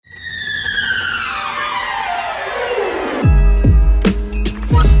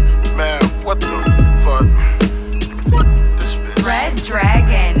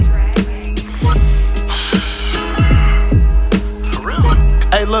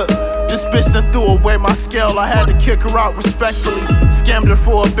Look, this bitch done threw away my scale. I had to kick her out respectfully. Scammed her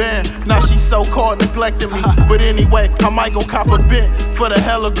for a band, now she so-called neglecting me. But anyway, I might go cop a bit for the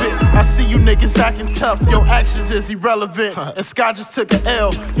hell of it. I see you niggas acting tough, your actions is irrelevant. And Scott just took an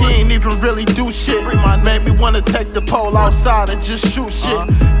L, he ain't even really do shit. Made me wanna take the pole outside and just shoot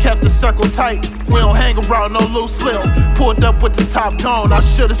shit. Kept the circle tight, we don't hang around no loose lips. Pulled up with the top gone, I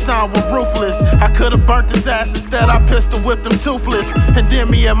should've signed with Ruthless. I could've burnt his ass, instead I pistol whipped him toothless. And then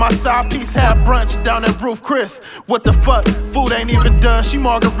me and my side piece had brunch down at Roof Chris. What the fuck, food ain't even done, she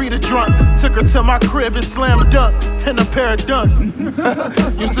margarita drunk. Took her to my crib and slam dunk in a pair of dunks.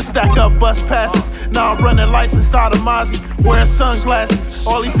 Used to stack up bus passes, now I'm running lights inside of Mozzie, wearing sunglasses.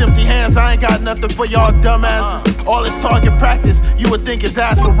 All these empty hands, I ain't got nothing for y'all dumbasses. All this target practice, you would think his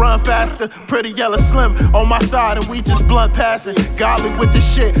ass would run faster. Pretty yellow slim on my side and we just blunt passing. Godly with the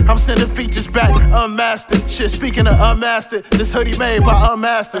shit, I'm sending features back unmastered. Shit, speaking of unmastered, this hoodie made by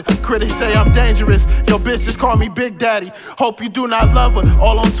unmastered. Critics say I'm dangerous, yo bitch just call me Big Daddy. Hope you do not love her,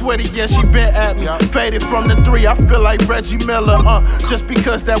 all on Twitter, yeah she been at me. Faded from the 3, I feel like Reggie Miller, just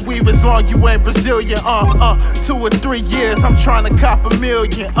because that weave is long, you ain't Brazilian, 2 or 3 years, I'm trying to cop $1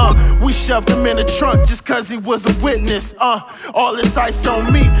 million, we shoved him in the trunk just cause he was a witness, all this ice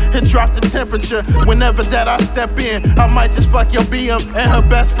on me, it dropped the temperature. Whenever that I step in, I might just fuck your BM and her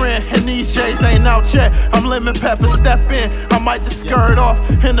best friend, and these J's ain't out yet. I'm lemon pepper, step in, I might just skirt off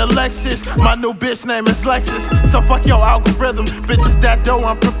in the Lexus. My new bitch name is Lexus, so fuck your algorithm, bitches that dough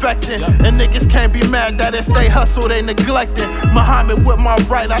I'm perfecting. And niggas can't be mad that it's they hustle, they neglecting. Muhammad with my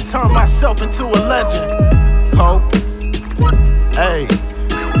right, I turn myself into a legend. Hope, hey,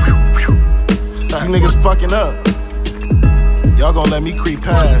 you niggas fucking up. Y'all gon' let me creep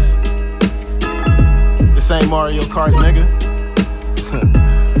past. This ain't Mario Kart, nigga.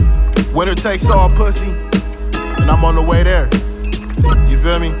 Winner takes all pussy, and I'm on the way there. You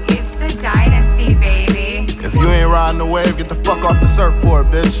feel me? It's the dynasty, baby. If you ain't riding the wave, get the fuck off the surfboard,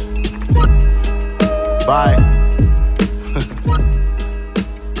 bitch. Bye.